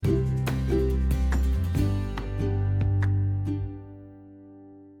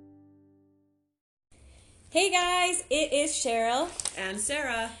Hey guys, it is Cheryl and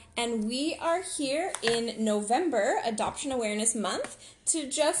Sarah, and we are here in November, Adoption Awareness Month, to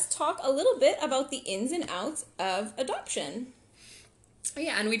just talk a little bit about the ins and outs of adoption.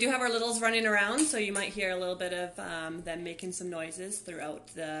 Yeah, and we do have our littles running around, so you might hear a little bit of them making some noises throughout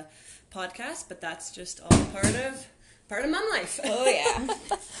the podcast, but that's just all part of mom life. Oh yeah.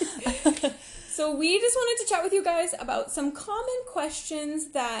 So we just wanted to chat with you guys about some common questions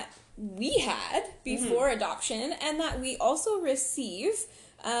that we had before adoption and that we also receive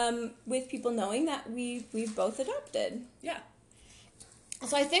with people knowing that we've both adopted. Yeah.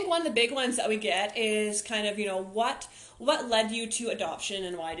 So I think one of the big ones that we get is kind of, what led you to adoption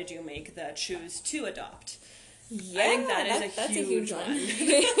and why did you make the choose to adopt? Yeah, I think that's a huge one.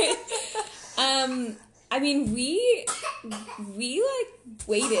 I mean, we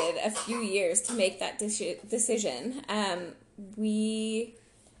waited a few years to make that decision. We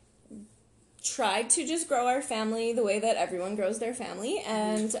tried to just grow our family the way that everyone grows their family,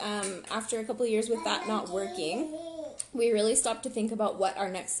 and after a couple of years with that not working, we really stopped to think about what our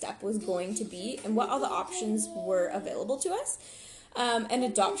next step was going to be and what all the options were available to us. And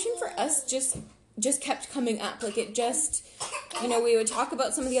adoption for us just kept coming up. Like, it just, we would talk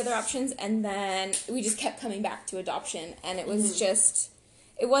about some of the other options and then we just kept coming back to adoption, and it was just,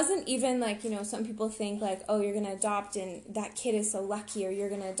 it wasn't even like, some people think like, oh, you're going to adopt and that kid is so lucky, or you're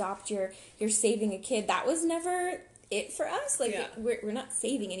going to adopt, you're saving a kid. That was never it for us. Like, we're not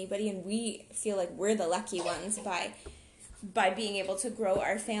saving anybody, and we feel like we're the lucky ones by being able to grow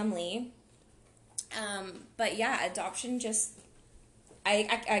our family. But yeah, adoption just,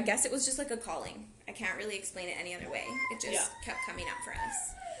 I guess it was just like a calling. I can't really explain it any other way. It just kept coming up for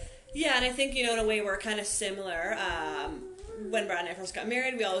us. Yeah, and I think, in a way we're kind of similar. When Brad and I first got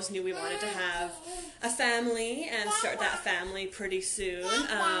married, we always knew we wanted to have a family and start that family pretty soon.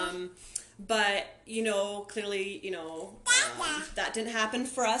 But, clearly, that didn't happen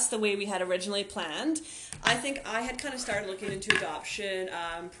for us the way we had originally planned. I think I had kind of started looking into adoption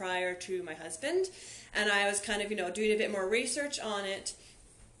prior to my husband, and I was kind of, doing a bit more research on it,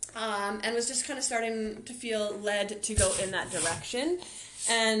 and was just kind of starting to feel led to go in that direction.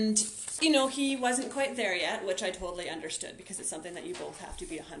 And, he wasn't quite there yet, which I totally understood, because it's something that you both have to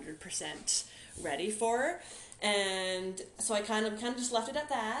be 100% ready for. And so I kind of just left it at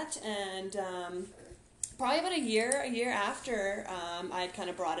that, and probably about a year after I had kind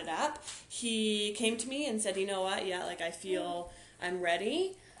of brought it up, he came to me and said, you know what, I feel I'm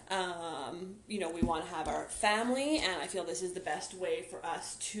ready. We want to have our family, and I feel this is the best way for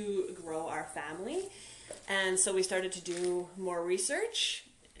us to grow our family. And so we started to do more research,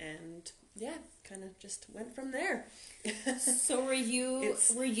 and kind of just went from there. So were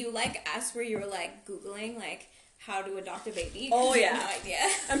you like us, where you were like Googling like how to adopt a baby? Oh yeah, no idea.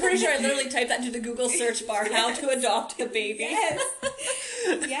 I'm pretty sure I literally typed that into the Google search bar. How to adopt a baby? Yes.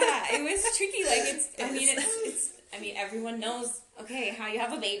 Yeah, it was tricky. Like everyone knows, okay, how you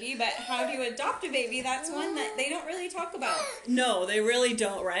have a baby, but how do you adopt a baby? That's one that they don't really talk about. No, they really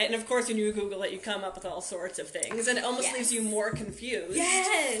don't, right? And of course, when you Google it, you come up with all sorts of things, and it almost leaves you more confused.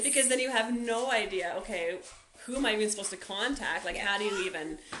 Yes. Because then you have no idea, okay, who am I even supposed to contact? Like, how do you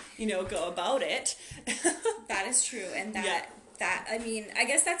even, go about it? That is true, and I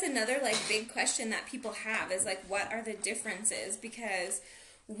guess that's another, big question that people have is, what are the differences? Because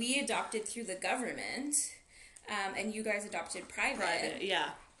we adopted through the government, and you guys adopted private.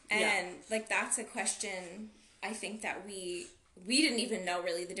 Yeah. And, that's a question, I think, that we didn't even know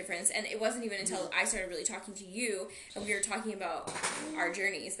really the difference, and it wasn't even until I started really talking to you, and we were talking about our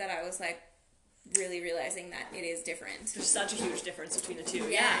journeys, that I was, really realizing that it is different. There's such a huge difference between the two.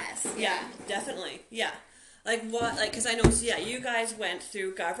 Yes. Yeah, definitely. Yeah. Because I know, you guys went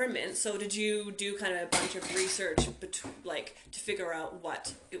through government, so did you do kind of a bunch of research, to figure out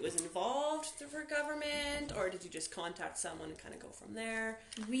what it was involved for government, or did you just contact someone and kind of go from there?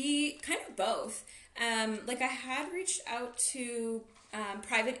 We kind of both. I had reached out to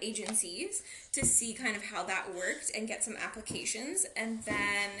private agencies to see kind of how that worked and get some applications, and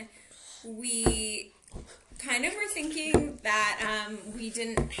then we kind of were thinking that we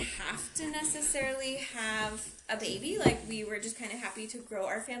didn't have to necessarily have a baby. We were just kind of happy to grow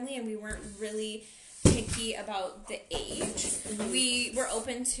our family, and we weren't really picky about the age. We were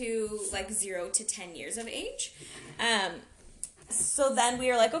open to 0 to 10 years of age. So then we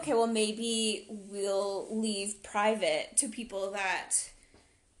were like, okay, well, maybe we'll leave private to people that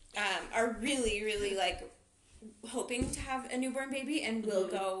are really, really hoping to have a newborn baby, and we'll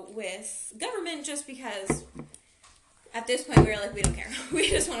go with government just because at this point we were like, we don't care. We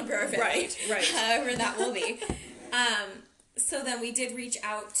just want to grow our family. Right. However that will be. so then we did reach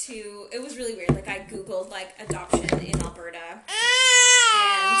out to, it was really weird, like I googled like adoption in Alberta,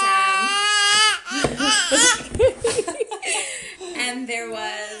 and there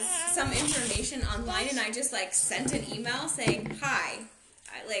was some information online, and I just like sent an email saying, hi,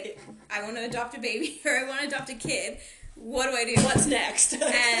 I want to adopt a baby, or I want to adopt a kid. What do I do? What's next?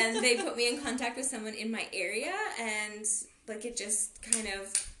 And they put me in contact with someone in my area, and like it just kind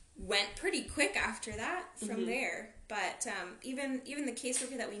of went pretty quick after that from there. But even the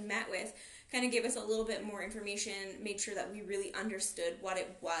caseworker that we met with kind of gave us a little bit more information, made sure that we really understood what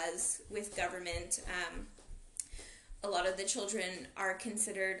it was with government. A lot of the children are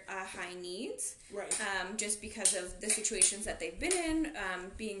considered high needs, right? Just because of the situations that they've been in,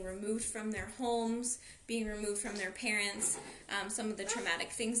 being removed from their homes, being removed from their parents, some of the traumatic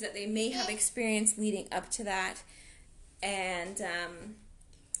things that they may have experienced leading up to that, and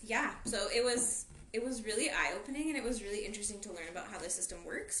so it was really eye-opening, and it was really interesting to learn about how the system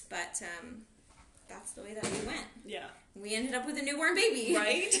works. But that's the way that we went. Yeah. We ended up with a newborn baby.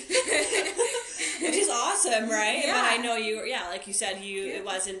 Right? Which is awesome, right? Yeah. But I know like you said, it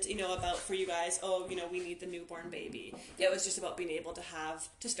wasn't, about for you guys, we need the newborn baby. It was just about being able to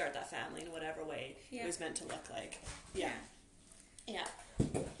start that family in whatever way it was meant to look like. Yeah. Yeah.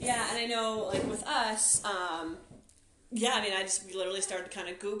 Yeah, and I know, like, with us, I just literally started kind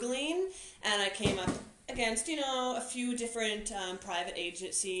of Googling, and I came up against, a few different private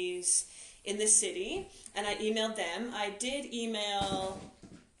agencies in the city, and I emailed them. I did email,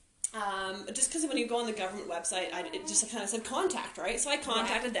 just because when you go on the government website, it just kind of said contact, right? So I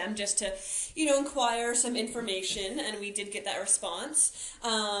contacted them just to, inquire some information, and we did get that response.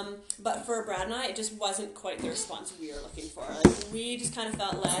 But for Brad and I, it just wasn't quite the response we were looking for. Like, we just kind of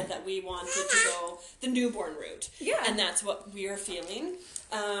felt led that we wanted to go the newborn route. Yeah. And that's what we were feeling.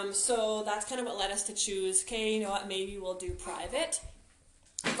 So that's kind of what led us to choose, okay, you know what, maybe we'll do private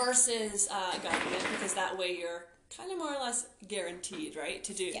versus government, because that way you're kind of more or less guaranteed, right,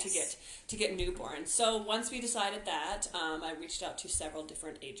 to get newborn. So once we decided that, I reached out to several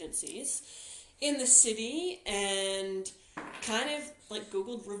different agencies in the city and kind of like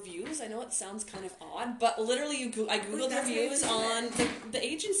Googled reviews. I know it sounds kind of odd, but literally I Googled reviews on the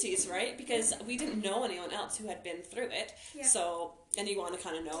agencies, right, because we didn't know anyone else who had been through it. Yeah. So, and you want to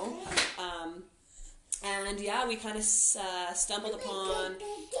kind of know. And we kind of stumbled upon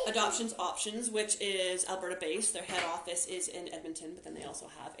Adoptions Options, which is Alberta-based. Their head office is in Edmonton, but then they also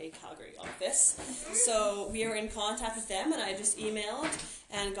have a Calgary office. So we were in contact with them, and I just emailed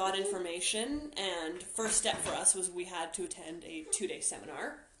and got information. And first step for us was we had to attend a 2-day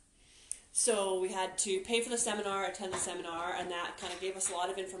seminar. So we had to pay for the seminar, attend the seminar, and that kind of gave us a lot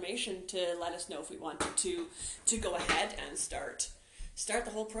of information to let us know if we wanted to go ahead and start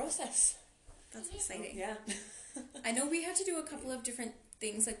the whole process. That's exciting. Yeah. I know we had to do a couple of different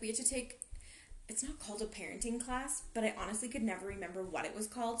things. Like, we had to take, it's not called a parenting class, but I honestly could never remember what it was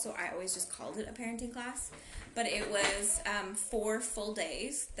called, so I always just called it a parenting class. But it was 4 full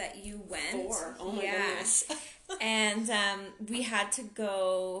days that you went. 4? Oh my goodness. And we had to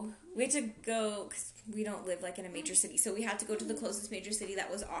go, because we don't live like in a major city, so we had to go to the closest major city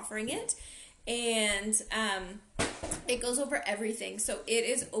that was offering it. And it goes over everything. So it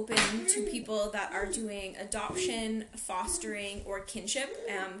is open to people that are doing adoption, fostering, or kinship.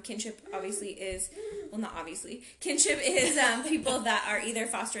 Kinship obviously is, well, not obviously. Kinship is people that are either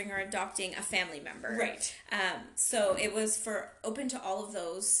fostering or adopting a family member. Right. So it was open to all of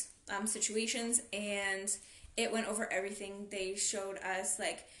those situations, and it went over everything. They showed us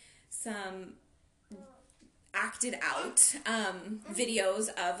like some acted out videos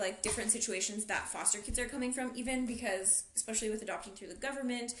of like different situations that foster kids are coming from, even because, especially with adopting through the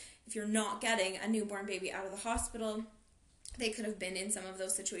government, if you're not getting a newborn baby out of the hospital, they could have been in some of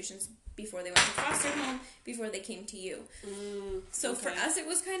those situations before they went to foster home, before they came to you. So for us, it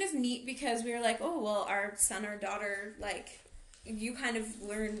was kind of neat, because we were like, oh, well, our son or daughter, like, you kind of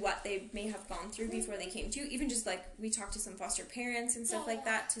learn what they may have gone through before they came to you. Even just like, we talked to some foster parents and stuff like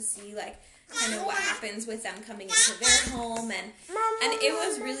that to see like kind of what happens with them coming into their home, and it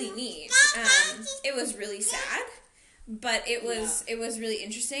was really neat. It was really sad, but it was really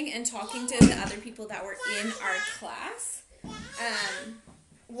interesting, and talking to the other people that were in our class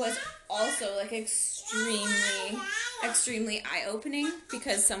was also like extremely eye-opening,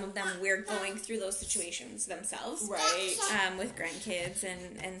 because some of them were going through those situations themselves, right? With grandkids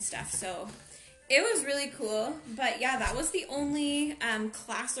and stuff. So it was really cool. But yeah, that was the only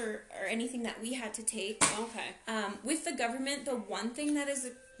class or anything that we had to take. Okay. With the government, the one thing that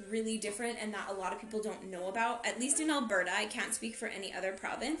is really different and that a lot of people don't know about, at least in Alberta, I can't speak for any other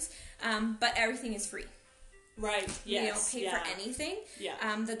province, but everything is free. Right. Yes. We don't pay for anything. Yeah.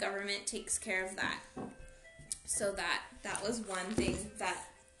 The government takes care of that. So that was one thing that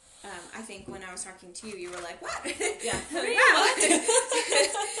I think when I was talking to you, you were like, what? Yeah. Wow.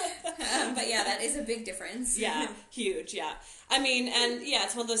 But yeah, that is a big difference. Yeah. Huge. Yeah. I mean, and yeah,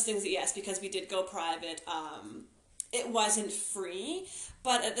 it's one of those things that, yes, because we did go private, it wasn't free,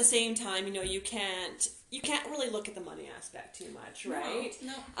 but at the same time, you know, you can't really look at the money aspect too much, right?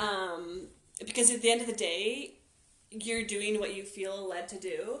 No. Because at the end of the day, you're doing what you feel led to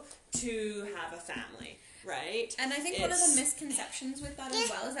do to have a family, right? And I think one of the misconceptions with that as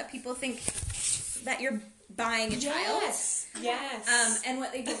well is that people think that you're buying a child. Yes. And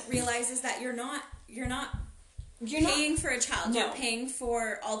what they don't realize is that you're not paying for a child. No. You're paying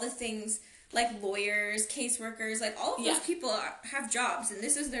for all the things like lawyers, caseworkers, like all of those people have jobs, and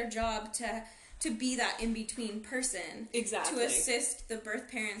this is their job to be that in-between person. Exactly. To assist the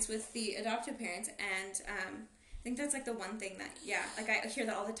birth parents with the adoptive parents. And I think that's like the one thing that, like I hear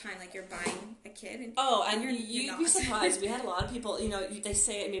that all the time, like you're buying a kid. And you'd be surprised. We had a lot of people, you know, they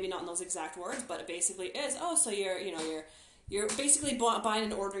say it maybe not in those exact words, but it basically is, so you're basically buying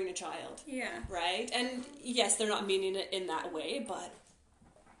and ordering a child. Yeah. Right? And yes, they're not meaning it in that way, but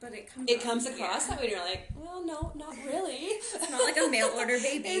it comes across that way, and you're like, well, no, not really. It's not like a mail order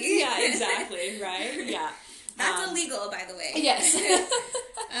baby. Yeah, exactly, right? Yeah. That's illegal, by the way. Yes.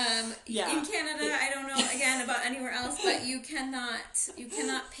 In Canada, I don't know again about anywhere else, but you cannot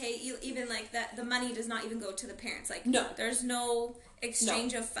pay even like that. The money does not even go to the parents. Like no, there's no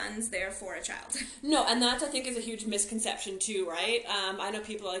exchange of funds there for a child. No, and that I think is a huge misconception too, right? I know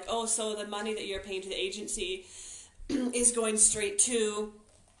people are like, so the money that you're paying to the agency is going straight to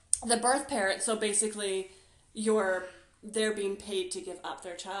the birth parent. So basically, they're being paid to give up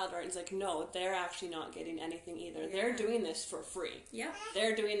their child, right? It's like, no, they're actually not getting anything either. Yeah. They're doing this for free. Yeah.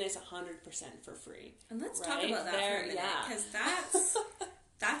 They're doing this 100% for free. And let's talk about that for a minute, because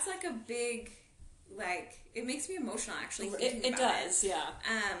that's like a big, like, it makes me emotional actually thinking about it. It does, yeah.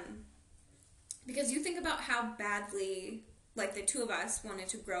 Because you think about how badly, like, the two of us wanted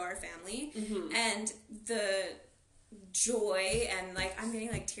to grow our family, and the joy and like I'm getting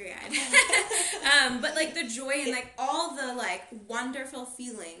like teary-eyed but like the joy and like all the like wonderful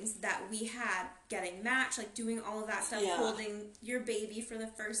feelings that we had getting matched, like doing all of that stuff, holding your baby for the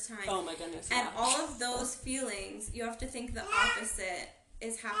first time, oh my goodness, and all of those feelings, you have to think the opposite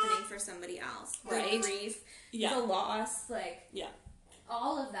is happening for somebody else, right? The grief, the loss, like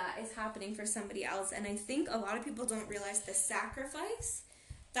all of that is happening for somebody else. And I think a lot of people don't realize the sacrifice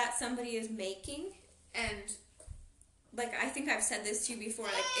that somebody is making. And like, I think I've said this to you before,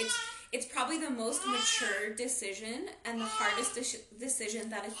 like, it's probably the most mature decision and the hardest decision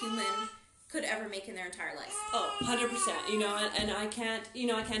that a human could ever make in their entire life. Oh, 100%. You know, and I can't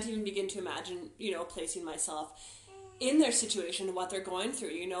even begin to imagine, you know, placing myself in their situation, what they're going through.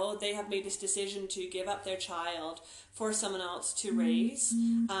 You know, they have made this decision to give up their child for someone else to raise.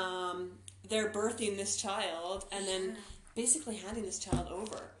 They're birthing this child and then basically handing this child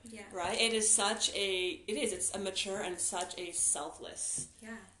over. Yeah. Right? It's a mature and such a selfless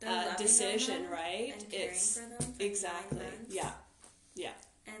decision, right? And caring for them. Exactly. Yeah. Yeah.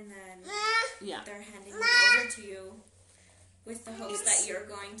 And then they're handing them over to you with the hopes that you're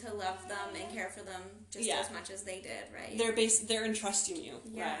going to love them and care for them just as much as they did, right? They're entrusting you,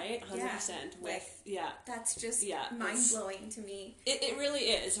 right? 100% with that's just mind-blowing to me. It really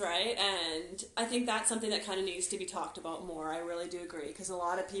is, right? And I think that's something that kind of needs to be talked about more. I really do agree, because a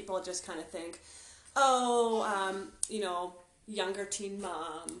lot of people just kind of think, you know, younger teen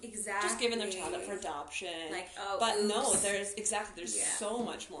mom, just giving their child up for adoption, like, but oops. No, there's so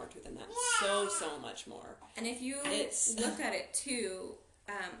much more to it than that, so much more. And if you look at it too,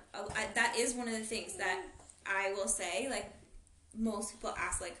 that is one of the things that I will say, like, most people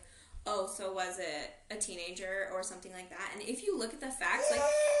ask, like, so was it a teenager or something like that? And if you look at the facts, like,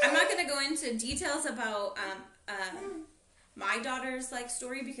 I'm not going to go into details about my daughter's like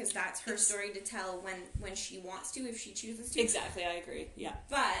story, because that's her story to tell when she wants to, if she chooses to. Exactly, I agree. Yeah.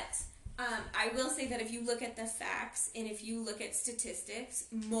 But I will say that if you look at the facts and if you look at statistics,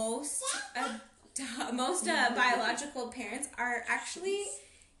 most biological parents are actually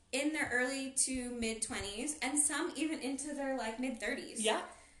in their early to mid 20s, and some even into their like mid 30s. Yeah.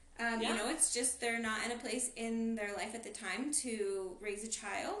 You know, it's just they're not in a place in their life at the time to raise a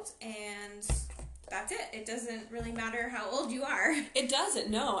child, and that's it. It doesn't really matter how old you are. It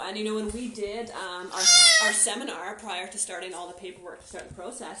doesn't, no. And you know, when we did our seminar prior to starting all the paperwork to start the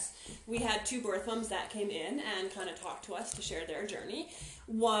process, we had 2 birth moms that came in and kind of talked to us to share their journey.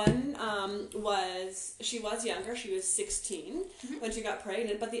 One she was younger, she was 16 when she got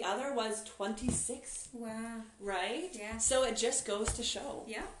pregnant, but the other was 26. Wow. Right? Yeah. So it just goes to show.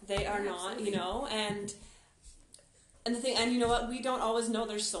 Yeah. They are not, you know, and the thing, and you know what, we don't always know,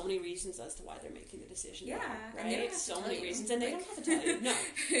 there's so many reasons as to why they're making the decision. Yeah. Right? And they don't have to so tell many you. reasons, and they don't have to tell you. No.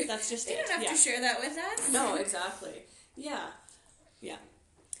 That's just they it. don't have to share that with us. No, exactly. Yeah. Yeah.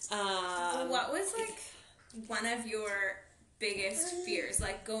 What was, like, one of your biggest fears,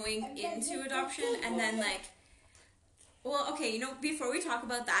 like, going into adoption, and then, like, well, okay, you know, before we talk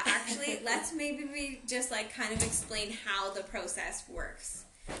about that, actually, let's maybe just, like, kind of explain how the process works.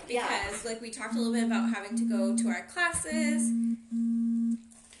 Because, like, we talked a little bit about having to go to our classes.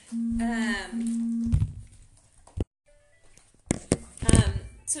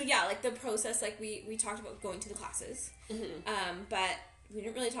 So, yeah, like, the process, like, we talked about going to the classes. But we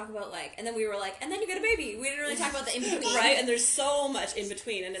didn't really talk about, like, and then we were like, and then you get a baby. We didn't really talk about the in-between. Right, and there's so much in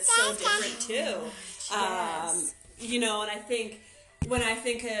between, and it's so different, too. Yes. You know, and I think, when I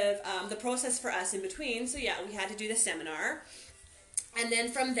think of the process for us in between, so yeah, we had to do the seminar. And then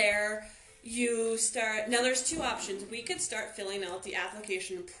from there, you start... Now, there's 2 options. We could start filling out the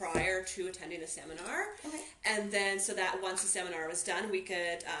application prior to attending the seminar. Okay. And then, so that once the seminar was done, we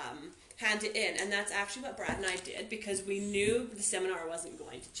could hand it in. And that's actually what Brad and I did, because we knew the seminar wasn't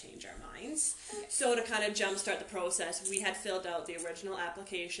going to change our minds. Okay. So to kind of jumpstart the process, we had filled out the original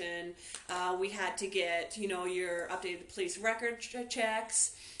application. We had to get, you know, your updated police record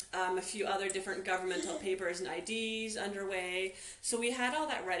checks. A few other different governmental papers and IDs underway. So we had all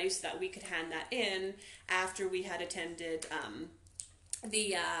that ready so that we could hand that in after we had attended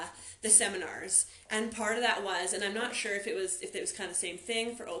the seminars. And part of that was, and I'm not sure if it was kind of the same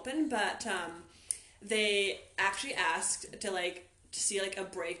thing for open, but they actually asked to see like a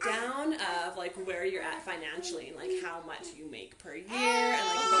breakdown of like where you're at financially and like how much you make per year and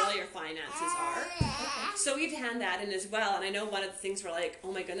like what all your finances are. So we'd hand that in as well. And I know one of the things we're like,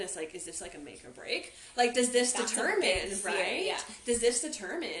 oh my goodness, like is this like a make or break? Like does this determine, right? Yeah. Does this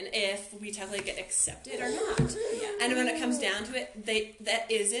determine if we technically get accepted or not? Yeah. And when it comes down to it,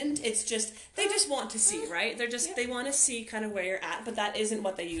 it's just they just want to see, right? They want to see kind of where you're at, but that isn't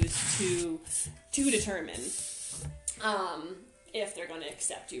what they use to determine if they're going to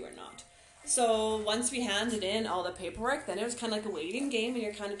accept you or not. So once we handed in all the paperwork, then it was kind of like a waiting game, and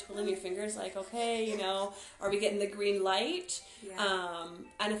you're kind of twiddling your fingers like, okay, you know, are we getting the green light? Yeah.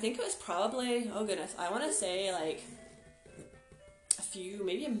 And I think it was probably, oh goodness, I want to say like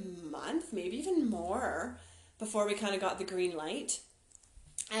maybe a month, maybe even more before we kind of got the green light.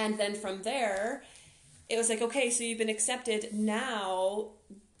 And then from there, it was like, okay, so you've been accepted. Now,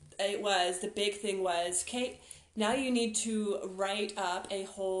 the big thing was, okay, now you need to write up a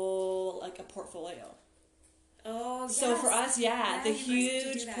whole, like a portfolio. Oh, yes. So for us, the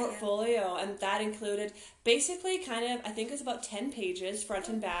huge portfolio, and that included basically kind of, I think it was about 10 pages, front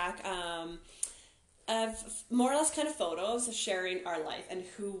and back, of more or less kind of photos sharing our life and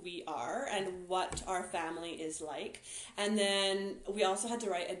who we are and what our family is like. And then we also had to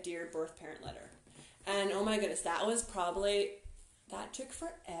write a Dear Birth Parent letter. And oh my goodness, that took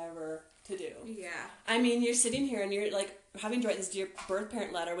forever to do. Yeah. I mean, you're sitting here and you're like having to write this Dear Birth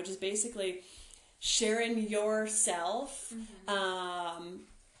Parent letter, which is basically sharing yourself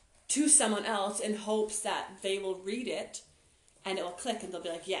to someone else in hopes that they will read it and it will click and they'll be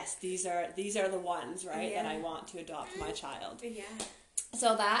like, yes, these are the ones, right, that I want to adopt my child. Yeah.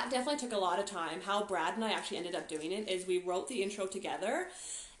 So that definitely took a lot of time. How Brad and I actually ended up doing it is we wrote the intro together,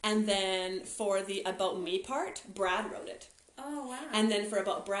 and then for the About Me part, Brad wrote it. Oh, wow. And then for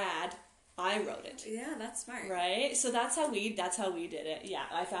About Brad, I wrote it. Yeah, that's smart. Right? So that's how we did it. Yeah,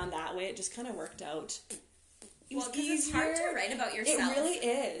 I found that way. It just kind of worked out. Well, because it's hard to write about yourself. It really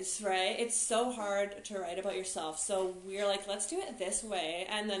is, right? It's so hard to write about yourself. So we're like, let's do it this way.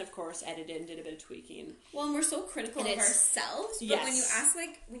 And then, of course, edited and did a bit of tweaking. Well, and we're so critical of ourselves. But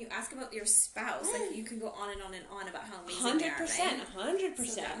when you ask about your spouse, like, you can go on and on and on about how amazing they are, right? 100%,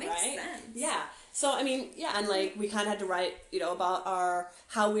 so that makes sense. Yeah. So, I mean, yeah, and, like, we kind of had to write, about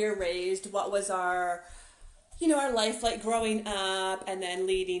how we were raised, what was our life like growing up, and then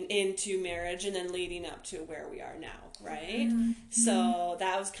leading into marriage, and then leading up to where we are now, right? Mm-hmm. So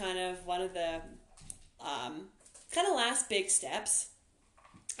that was kind of one of the kind of last big steps.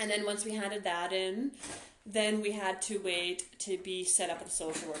 And then once we handed that in, then we had to wait to be set up with a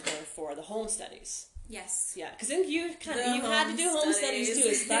social worker for the home studies. Yes. Yeah, because then you had to do home studies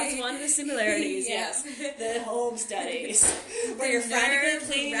too. So that's one of the similarities. Yes, the home studies where you're frantically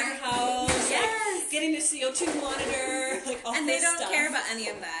cleaning your house, like getting the CO2 monitor, like all and this they don't stuff. care about any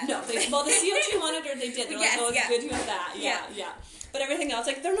of that. No, the CO2 monitor they did. They're like, oh, it's good to have that. Yeah. But everything else,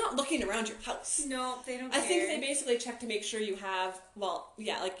 like, they're not looking around your house. No, they don't care. I think they basically check to make sure you have,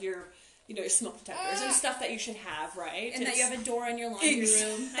 like your smoke detectors and stuff that you should have, right? And that you have a door in your laundry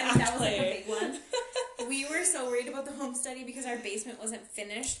room. I think that was like a big one. We were so worried about the home study because our basement wasn't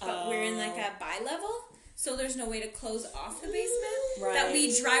finished, but we're in like a bi-level, so there's no way to close off the basement. Right. That we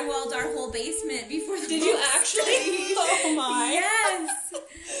drywalled our whole basement before the Did you actually? Oh my. Yes.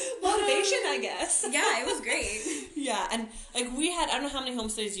 Motivation, I guess. Yeah, it was great. Yeah, and like we had, I don't know how many home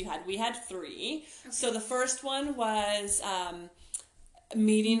studies you had. We had 3. Okay. So the first one was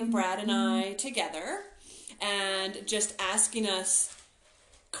meeting Brad and I together and just asking us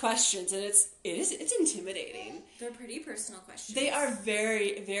questions, and it's intimidating. They're pretty personal questions. They are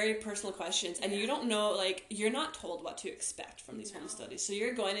very, very personal questions, and you don't know, like, you're not told what to expect from these home studies, so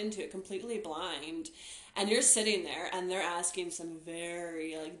you're going into it completely blind, and you're sitting there, and they're asking some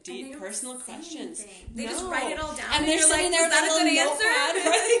very, like, deep personal questions. They just write it all down, and they're sitting there with a little notepad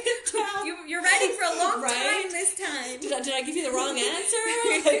writing it down. You're writing for a long time this time. Did I give you the wrong answer?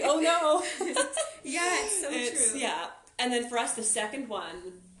 Like, oh no. Yeah, it's true. Yeah. And then for us, the second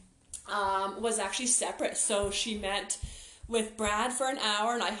one was actually separate. So she met with Brad for an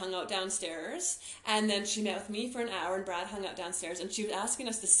hour, and I hung out downstairs. And then she met with me for an hour, and Brad hung out downstairs. And she was asking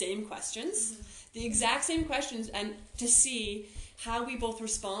us the same questions, the exact same questions, and to see how we both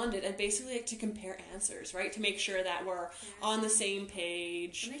responded, and basically like to compare answers, right? To make sure that we're on the same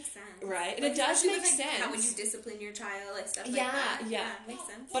page. That makes sense. Right? And like, it does make sense. How would you discipline your child? Like stuff like that. Yeah. Makes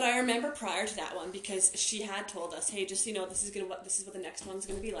sense. But I remember prior to that one, because she had told us, hey, just this is what the next one's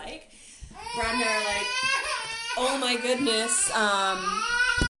gonna be like. Brad and I are like, oh my goodness.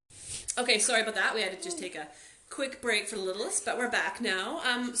 Okay, sorry about that. We had to just take a quick break for the littlest, but we're back now.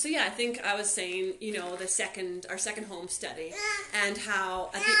 So yeah, I think I was saying, our second home study, and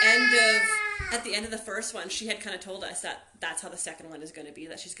how at the end of the first one, she had kind of told us that that's how the second one is going to be,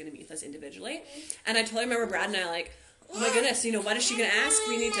 that she's going to meet with us individually. And I totally remember Brad and I like, oh my goodness, what is she going to ask?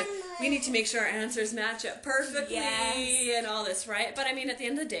 We need to make sure our answers match up perfectly and all this, right? But I mean, at the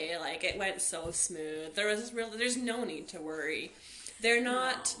end of the day, like, it went so smooth. There's no need to worry. They're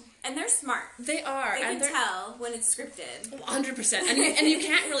not... No. And they're smart. They are. They can tell when it's scripted. 100%. And you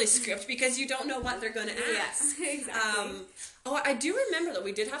can't really script because you don't know what they're going to ask. Yeah, exactly. I do remember that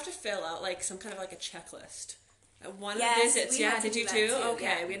we did have to fill out like some kind of like a checklist. One of the visits. Yeah, did you too?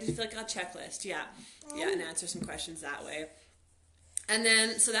 Okay, yeah. we had to fill out a checklist. Yeah, and answer some questions that way. And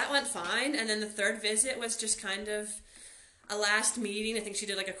then, so that went fine. And then the third visit was just kind of a last meeting. I think she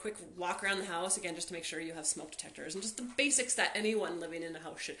did like a quick walk around the house, again, just to make sure you have smoke detectors and just the basics that anyone living in a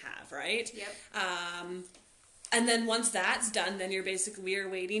house should have, right? Yep. And then once that's done, then we're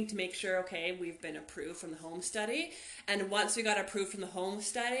waiting to make sure, okay, we've been approved from the home study. And once we got approved from the home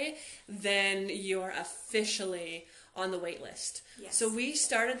study, then you're officially on the wait list. Yes. So we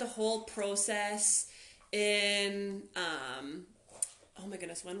started the whole process in, oh my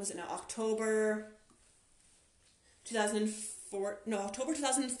goodness, when was it now? October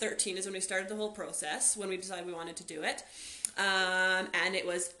 2013 is when we started the whole process, when we decided we wanted to do it. And it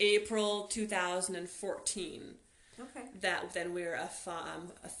was April 2014 that then we were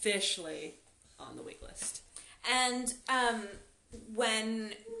officially on the wait list. And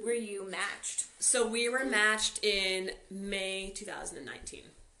when were you matched? So we were matched in May 2019.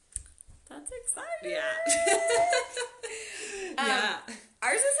 That's exciting. Yeah. Yeah.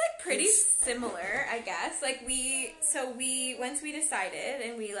 Ours is like pretty similar, I guess. Like once we decided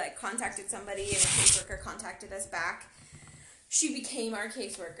and we like contacted somebody and a caseworker contacted us back, she became our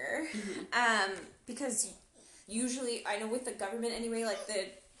caseworker. Mm-hmm. Because usually, I know with the government anyway, like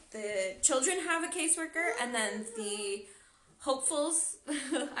the children have a caseworker, and then the hopefuls,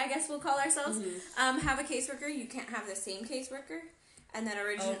 I guess we'll call ourselves, have a caseworker. You can't have the same caseworker. And then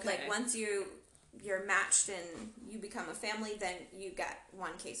originally, like once you're matched and you become a family, then you get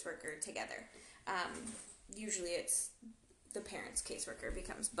one caseworker together. Usually it's the parent's caseworker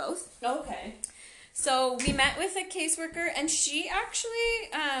becomes both. Okay. So we met with a caseworker, and she actually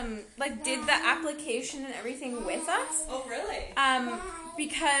did the application and everything with us. Oh, really?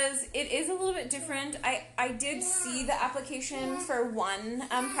 Because it is a little bit different. I did see the application for one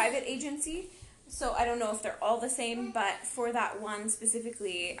private agency, so I don't know if they're all the same, but for that one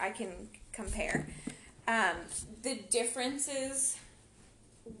specifically, I can compare. The differences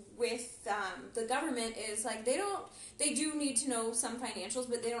with the government is like they do need to know some financials,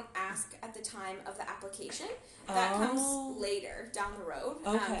 but they don't ask at the time of the application. That comes later down the road.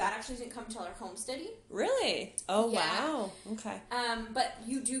 Okay. That actually didn't come until our home study. Really? Oh, Yeah. wow. Okay. But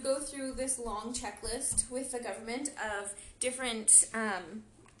you do go through this long checklist with the government of different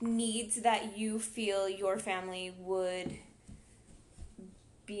needs that you feel your family would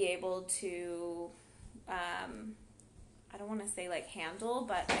be able to, I don't want to say like handle,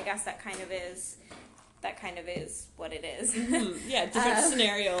 but I guess that kind of is what it is. Yeah, different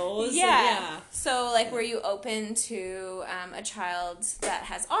scenarios. Yeah. So, like, were you open to a child that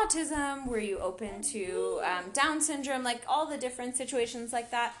has autism? Were you open to Down syndrome? Like, all the different situations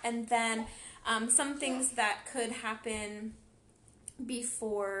like that. And then some things that could happen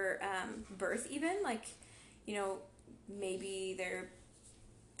before birth even. Like, you know, maybe their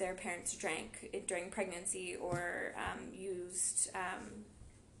parents drank during pregnancy or used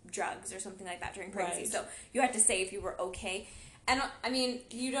drugs or something like that during pregnancy. Right. So you had to say if you were okay. And I mean,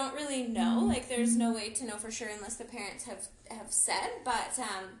 you don't really know. Like, there's no way to know for sure unless the parents have said. But,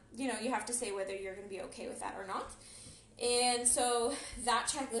 you know, you have to say whether you're going to be okay with that or not. And so that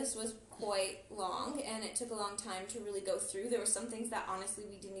checklist was quite long, and it took a long time to really go through. There were some things that honestly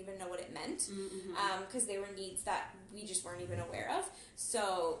we didn't even know what it meant, because they were needs that we just weren't even aware of.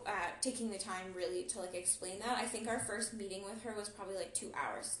 So taking the time really to like explain that. I think our first meeting with her was probably like 2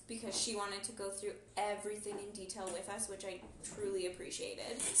 hours, because she wanted to go through everything in detail with us, which I truly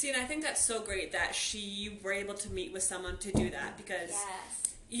appreciated. See, and I think that's so great that you were able to meet with someone to do that, because,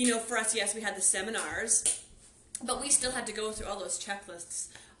 Yes. you know, for us, yes, we had the seminars, but we still had to go through all those checklists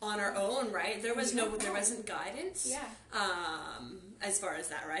on our own, right? There wasn't guidance. Yeah. As far as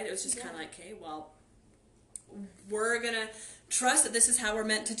that, right? It was just kind of like, okay, well, we're gonna trust that this is how we're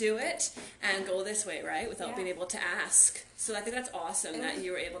meant to do it and go this way, right? Without being able to ask. So I think that's awesome that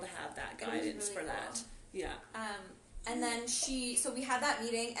you were able to have that guidance really for that. cool. Yeah. And then so we had that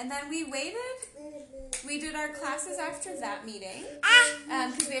meeting, and then we waited. We did our classes after that meeting,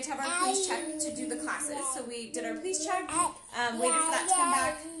 because we had to have our police check to do the classes. So we did our police check, waited for that to come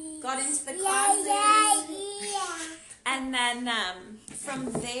back, got into the classes, and then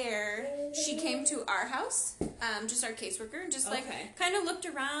from there, she came to our house, just our caseworker, and just like kind of looked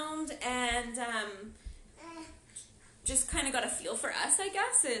around and just kind of got a feel for us, I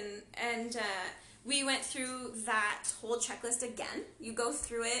guess, and we went through that whole checklist again. You go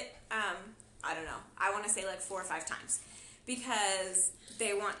through it, I don't know, I want to say like 4 or 5 times, because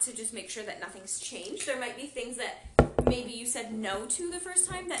they want to just make sure that nothing's changed. There might be things that maybe you said no to the first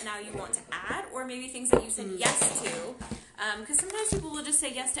time that now you want to add, or maybe things that you said yes to, because sometimes people will just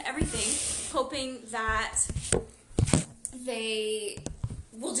say yes to everything, hoping that they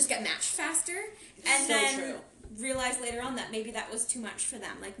will just get matched faster, and then realize later on that maybe that was too much for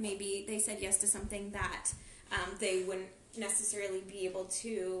them. Like, maybe they said yes to something that they wouldn't necessarily be able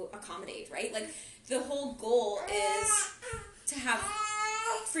to accommodate, right? Like, the whole goal is to have,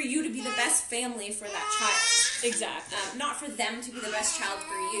 for you to be the best family for that child. Exactly. Not for them to be the best child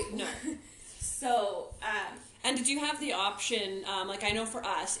for you. No. So, and did you have the option, like, I know for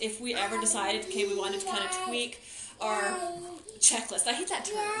us, if we ever decided, okay, we wanted to kind of tweak our checklist. I hate that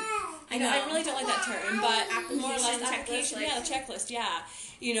term. I know. I really don't like that term, but more or less application. Checklist, yeah, the checklist. Yeah,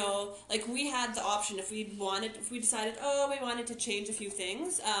 you know, like, we had the option if we decided, we wanted to change a few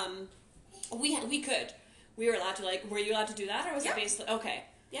things. We could. We were allowed to, like. Were you allowed to do that, or was it basically okay?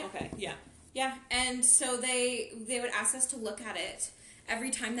 Yeah. Okay. Yeah. Yeah, and so they would ask us to look at it.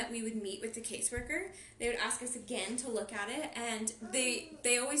 Every time that we would meet with the caseworker, they would ask us again to look at it, and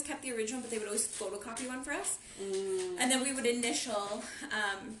they always kept the original, but they would always photocopy one for us. And then we would initial,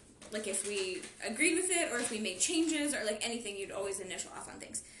 like, if we agreed with it, or if we made changes, or, like, anything, you'd always initial off on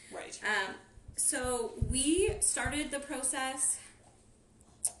things. Right. So we started the process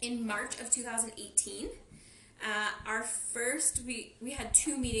in March of 2018. Our first, we had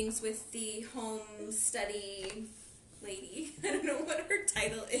 2 meetings with the home study lady. I don't know what her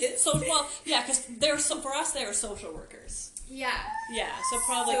title is. So, well, yeah, because for us, they were social workers. Yeah. Yeah, so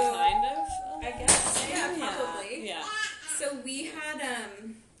probably kind of. I guess. Yeah, probably. Yeah. So we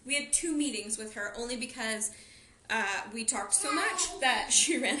had 2 meetings with her, only because we talked so much that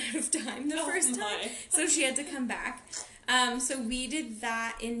she ran out of time the first time. So she had to come back. So we did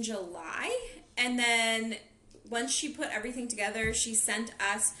that in July, and then once she put everything together, she sent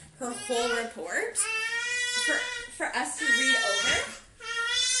us her whole report for us to read over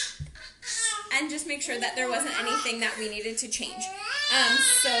and just make sure that there wasn't anything that we needed to change.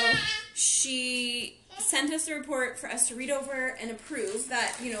 So she sent us the report for us to read over and approve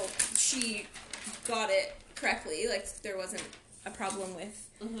that, you know, she got it correctly, like there wasn't a problem with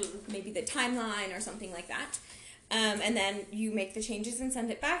maybe the timeline or something like that. And then you make the changes and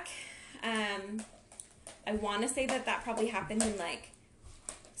send it back. I want to say that probably happened in like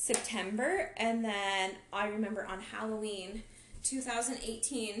September, and then I remember on Halloween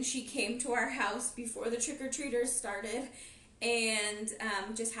 2018 she came to our house before the trick-or-treaters started and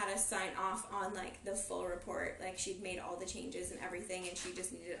just had us sign off on like the full report. Like she'd made all the changes and everything, and she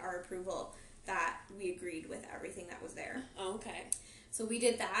just needed our approval that we agreed with everything that was there. Oh, okay. So we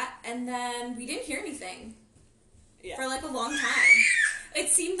did that, and then we didn't hear anything for like a long time. It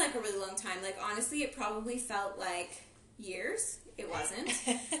seemed like a really long time. Like honestly, it probably felt like years. It wasn't.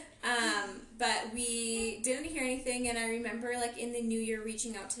 But we didn't hear anything, and I remember like in the new year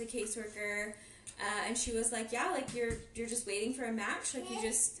reaching out to the caseworker, and she was like, yeah, like you're just waiting for a match. Like you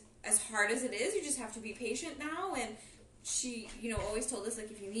just, as hard as it is, you just have to be patient now. And she, you know, always told us,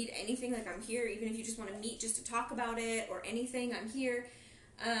 like, if you need anything, like, I'm here. Even if you just want to meet just to talk about it or anything, I'm here.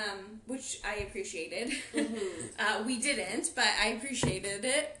 Which I appreciated. We didn't, but I appreciated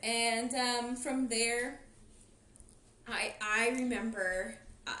it. And from there, I remember,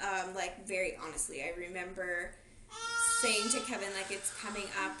 like, very honestly, I remember saying to Kevin, like, it's coming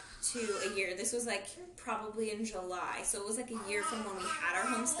up to a year. This was, like, probably in July. So it was, like, a year from when we had our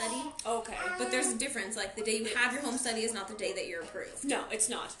home study. Okay. But there's a difference. Like, the day you have your home study is not the day that you're approved. No, it's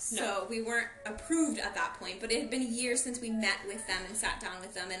not. No. So we weren't approved at that point. But it had been a year since we met with them and sat down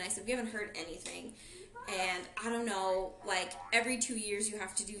with them. And I said, we haven't heard anything. And I don't know, like, every 2 years you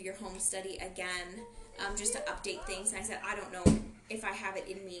have to do your home study again, just to update things. And I said, I don't know if I have it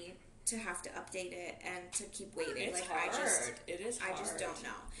in me to have to update it and to keep waiting. It's like hard. It is hard. I just don't know.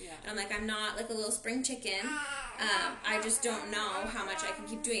 Yeah. And I'm like, I'm not like a little spring chicken. I just don't know how much I can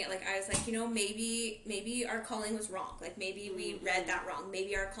keep doing it. Like I was like, you know, maybe our calling was wrong. Like maybe we read that wrong.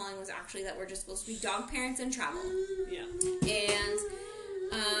 Maybe our calling was actually that we're just supposed to be dog parents and travel. Yeah.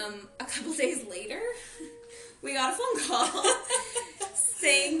 And a couple days later, we got a phone call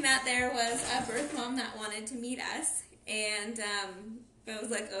saying that there was a birth mom that wanted to meet us. And I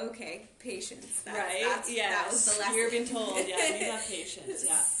was like, okay, patience. Right? Yes. That was the lesson. You're being told, yeah, you have patience,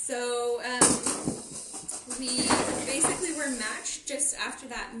 yeah. So, we basically were matched just after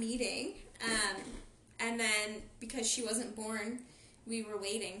that meeting. And then, because she wasn't born, we were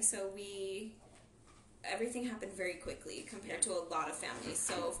waiting. So everything happened very quickly compared to a lot of families.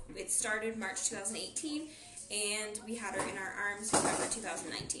 So, it started March 2018. And we had her in our arms November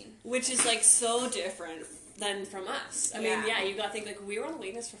 2019. Which is, like, so different than from us. I mean, you gotta think, like, we were on the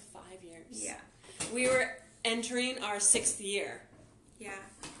waiting list for 5 years. Yeah. We were entering our 6th year. Yeah.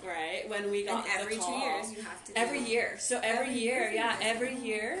 Right? When we got and every the call. 2 years you have to do Every year. So every year, every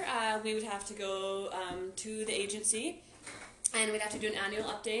year we would have to go to the agency, and we'd have to do an annual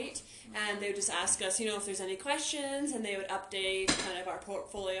update, and they would just ask us, you know, if there's any questions, and they would update kind of our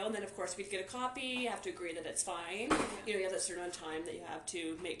portfolio, and then of course we'd get a copy, you have to agree that it's fine. You know, you have that certain amount of time that you have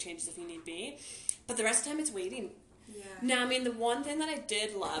to make changes if you need be. But the rest of the time it's waiting. Yeah. Now, I mean, the one thing that I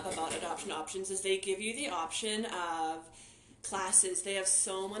did love about Adoption Options is they give you the option of classes. They have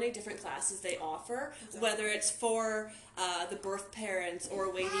so many different classes they offer, whether it's for the birth parents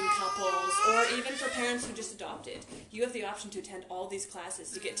or waiting couples or even for parents who just adopted. You have the option to attend all these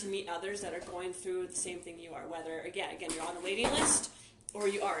classes to get to meet others that are going through the same thing you are, whether, again, you're on the waiting list or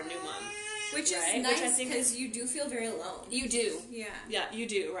you are a new mom. Which is nice because you do feel very alone. You do. Yeah. Yeah, you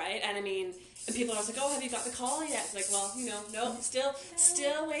do, right? And I mean, and people are always like, oh, have you got the call yet? It's like, well, you know, no,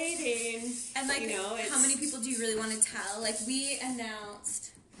 still waiting. And like, you know, how many people do you really want to tell? Like, we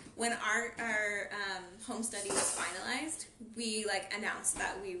announced when our home study was finalized, we like announced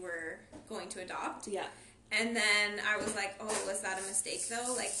that we were going to adopt. Yeah. And then I was like, oh, was that a mistake,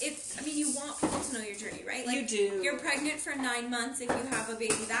 though? Like, I mean, you want people to know your journey, right? Like, you do. You're pregnant for 9 months if you have a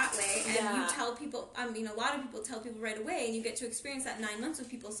baby that way. And you tell people, I mean, a lot of people tell people right away, and you get to experience that 9 months with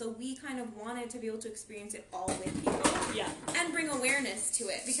people. So we kind of wanted to be able to experience it all with people. Yeah. And bring awareness to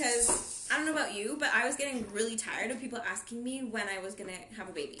it. Because, I don't know about you, but I was getting really tired of people asking me when I was going to have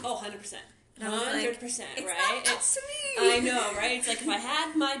a baby. Oh, 100%. 100%, like, right? It's not up to me. I know, right? It's like if I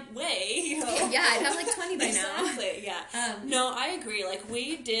had my way, you know. Yeah, I'd have like 20 by now. Exactly, yeah. No, I agree. Like,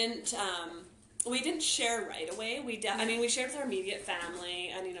 we didn't share right away. I mean, we shared with our immediate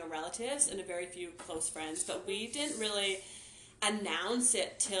family and, you know, relatives and a very few close friends, but we didn't really announce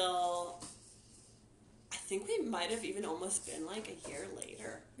it till, I think we might have even almost been like a year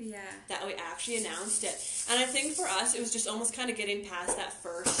later. Yeah. That we actually announced it. And I think for us, it was just almost kind of getting past that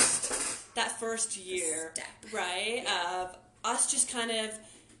first year, right? Yeah. Of us just kind of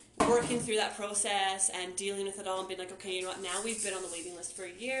working through that process and dealing with it all and being like, okay, you know what, now we've been on the waiting list for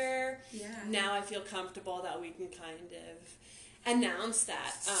a year. Yeah. Now I feel comfortable that we can kind of announce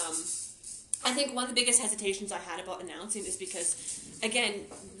that. I think one of the biggest hesitations I had about announcing is because, again,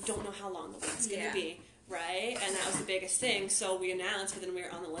 don't know how long the wait's going to be, right? And that was the biggest thing. So we announced, but then we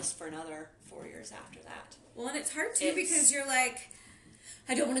were on the list for another 4 years after that. Well, and it's hard too because you're like,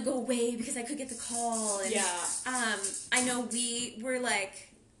 I don't want to go away because I could get the call. And, I know we were like,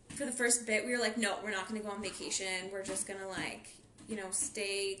 for the first bit, we were like, no, we're not going to go on vacation. We're just going to like, you know,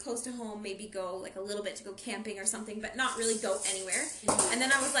 stay close to home, maybe go like a little bit to go camping or something, but not really go anywhere. Mm-hmm. And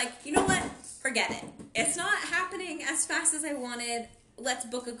then I was like, you know what? Forget it. It's not happening as fast as I wanted. Let's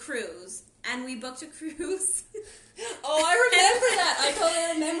book a cruise. And we booked a cruise. Oh, I remember that. I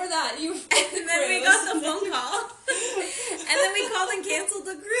totally remember that. And then we got the phone call. And then we called and canceled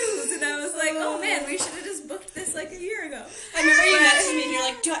the cruise. And I was like, oh man, we should have just booked this like a year ago. I remember you messaged me and you're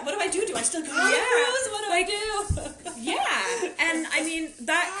like, what do I do? Do I still go on the cruise? What do I do? Yeah. And I mean,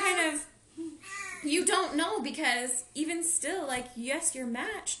 that kind of, you don't know because even still, like, yes, you're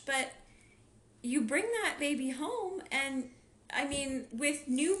matched, but you bring that baby home and I mean, with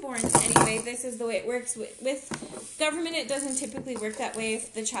newborns anyway, this is the way it works. With government, it doesn't typically work that way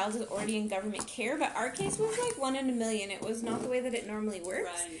if the child is already in government care, but our case was like 1 in a million. It was not the way that it normally works.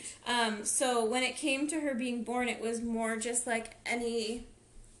 Right. So when it came to her being born, it was more just like any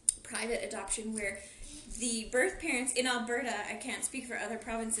private adoption where the birth parents in Alberta, I can't speak for other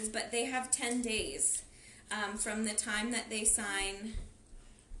provinces, but they have 10 days from the time that they sign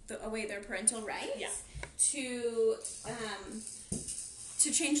away their parental rights to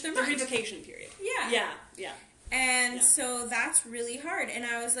change their mind. The revocation period. Yeah. And so that's really hard. And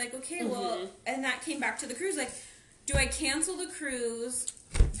I was like, okay, well, and that came back to the cruise. Like, do I cancel the cruise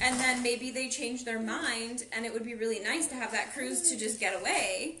and then maybe they change their mind and it would be really nice to have that cruise to just get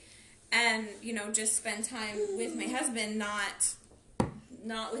away and, you know, just spend time with my husband, not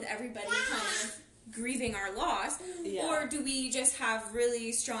with everybody kind of grieving our loss, or do we just have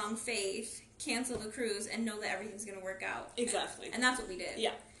really strong faith, cancel the cruise, and know that everything's going to work out? Exactly. And that's what we did.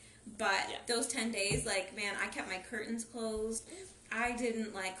 Yeah. But those 10 days, like, man, I kept my curtains closed. I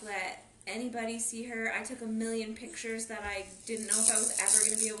didn't, like, let anybody see her. I took a million pictures that I didn't know if I was ever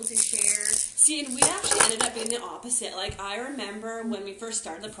going to be able to share. See, and we actually ended up being the opposite. Like, I remember when we first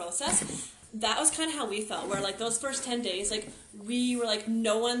started the process, that was kind of how we felt, where, like, those first 10 days, like, we were like,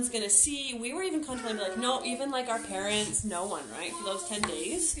 no one's gonna see. We were even contemplating, like, no, even, like, our parents, no one, right, for those 10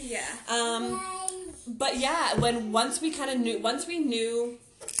 days. Yeah. But, yeah, once we knew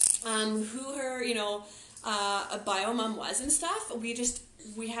who her, you know, a bio mom was and stuff,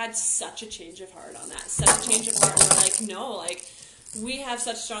 we had such a change of heart on that. Such a change of heart. We're like, no, like, we have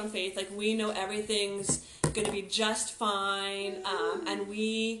such strong faith. Like, we know everything's gonna be just fine. And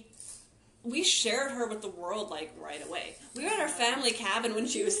we shared her with the world, like, right away. We were at our family cabin when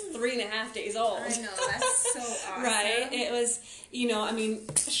she was 3.5 days old. I know, that's so awesome. Right? It was, you know, I mean,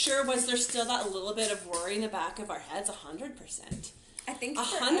 sure, was there still that little bit of worry in the back of our heads? 100%. I think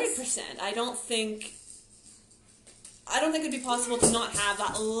 100%. I don't think it'd be possible to not have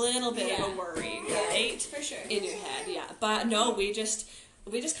that little bit of a worry, right? For sure. In your head, yeah. But no, we just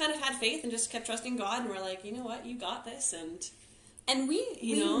kind of had faith and just kept trusting God, and we're like, you know what, you got this, And we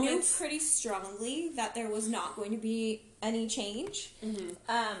knew pretty strongly that there was not going to be any change. Mm-hmm.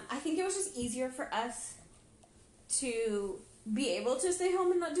 I think it was just easier for us to be able to stay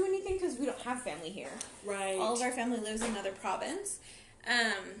home and not do anything because we don't have family here. Right. All of our family lives in another province.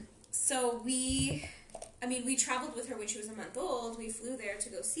 So we traveled with her when she was a month old. We flew there to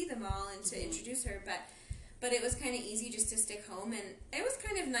go see them all and to introduce her, but it was kind of easy just to stick home, and it was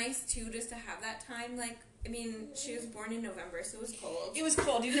kind of nice too just to have that time. Like, I mean, she was born in November, so it was cold. It was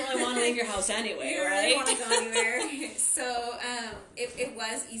cold. You didn't really want to leave your house anyway, you didn't right? really want to go anywhere. So it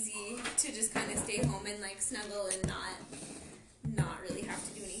was easy to just kind of stay home and like snuggle and not really have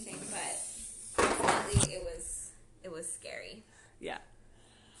to do anything. But definitely it was scary. Yeah.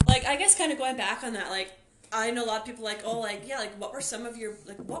 Like, I guess kind of going back on that, like, I know a lot of people like, oh, like, yeah, like, what were some of your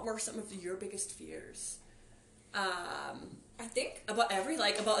biggest fears? I think about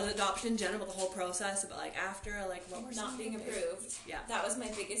adoption in general, the whole process, about like after, like, what were not being approved. Yeah, that was my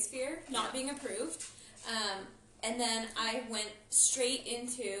biggest fear, not being approved. And then I went straight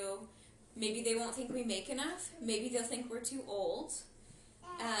into maybe they won't think we make enough. Maybe they'll think we're too old.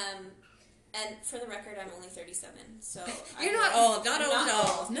 And for the record, I'm only 37, so you're not old. Not old at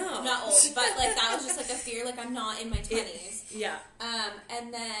all. No, not old. But like that was just like a fear. Like I'm not in my 20s. Yeah.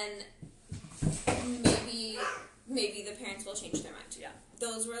 And then maybe the parents will change their mind. Yeah.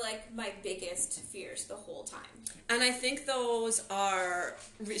 Those were like my biggest fears the whole time. And I think those are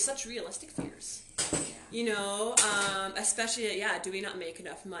such realistic fears. You know, especially, do we not make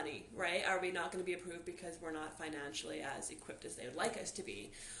enough money, right? Are we not going to be approved because we're not financially as equipped as they would like us to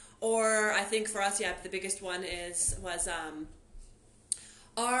be? Or I think for us, the biggest one was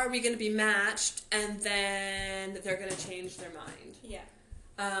are we going to be matched and then they're going to change their mind? Yeah.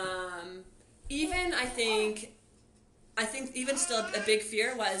 Even I think even still a big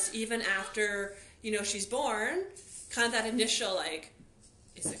fear was even after, you know, she's born, kind of that initial, like,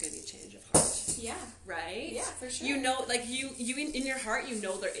 is there going to be a change of heart? Yeah. Right? Yeah, for sure. You know, like, you in your heart, you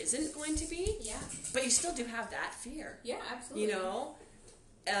know there isn't going to be. Yeah. But you still do have that fear. Yeah, absolutely. You know,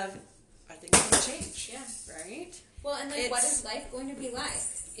 of, are things going to change? Yeah. Right? Well, and, like, what is life going to be like?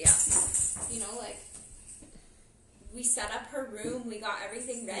 Yeah. You know, like, we set up her room, we got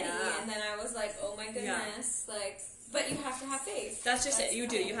everything ready, and then I was like, oh my goodness, like, but you have to have faith. That's just it. You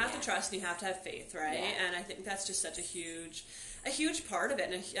do. You have to trust and you have to have faith, right? Yeah. And I think that's just such a huge part of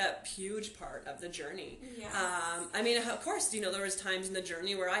it and a huge part of the journey. Yeah. I mean, of course, you know, there was times in the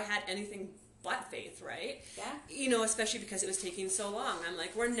journey where I had anything but faith, right? Yeah. You know, especially because it was taking so long. I'm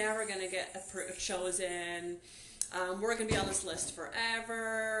like, we're never going to get chosen. We're going to be on this list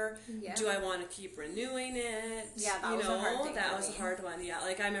forever. Yeah. Do I want to keep renewing it? Yeah, that was a hard thing. That was a hard one. Yeah,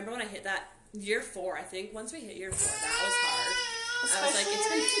 like I remember when I hit that year 4, I think, once we hit year 4, that was hard. Especially I was like, it's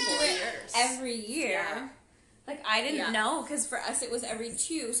been 4 years. Every year. Yeah. Like, I didn't know, because for us it was every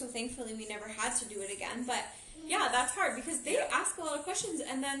 2, so thankfully we never had to do it again. But, yeah, that's hard, because they ask a lot of questions,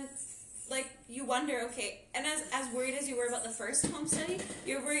 and then, like, you wonder, okay, and as worried as you were about the first home study,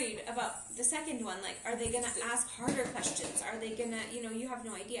 you're worried about the second one. Like, are they going to ask harder questions? Are they going to, you know, you have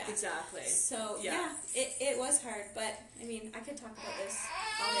no idea. Exactly. So, it was hard, but, I mean, I could talk about this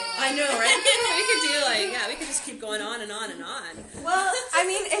all day long. I know, right? We could do, we could just keep going on and on and on. Well, I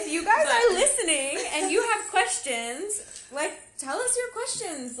mean, if you guys are listening and you have questions, like, tell us your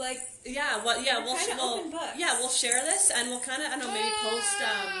questions. Like, we'll share this and we'll kind of, I don't know, maybe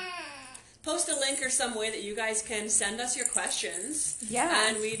post a link or some way that you guys can send us your questions. Yeah.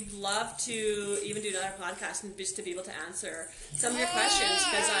 And we'd love to even do another podcast and just to be able to answer some of your questions,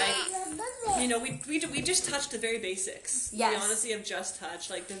 because we just touched the very basics. Yes. We honestly have just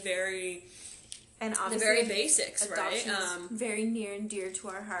touched like the very basics, right? Very near and dear to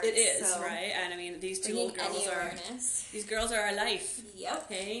our hearts. It is, right? And I mean, these two little girls are our life. Yep.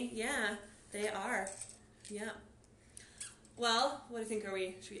 Okay, yeah, they are. Yeah. Well, what do you think?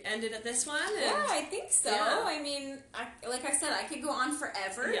 Should we end it at this one? Yeah, I think so. Yeah. I mean, like I said, I could go on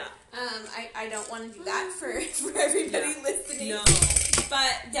forever. Yeah. I don't want to do that for everybody listening. No.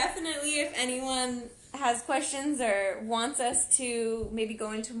 But definitely, if anyone has questions or wants us to maybe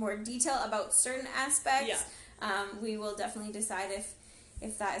go into more detail about certain aspects, we will definitely decide if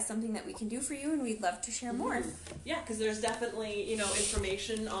that is something that we can do for you, and we'd love to share more. Yeah, because there's definitely, you know,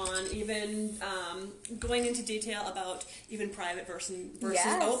 information on even going into detail about even private versus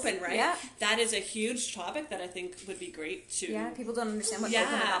open, right? Yeah. That is a huge topic that I think would be great to... Yeah, people don't understand what open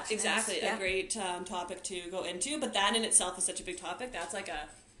adoption exactly. is. A great topic to go into, but that in itself is such a big topic. That's like a...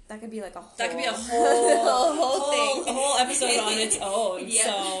 That could be like a whole... That could be a whole thing. A whole episode on its own. Yep.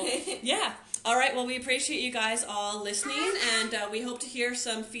 So, yeah. All right, well, we appreciate you guys all listening, and we hope to hear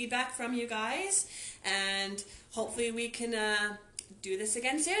some feedback from you guys, and hopefully we can do this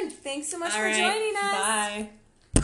again soon. Thanks so much all for right. joining us. Bye.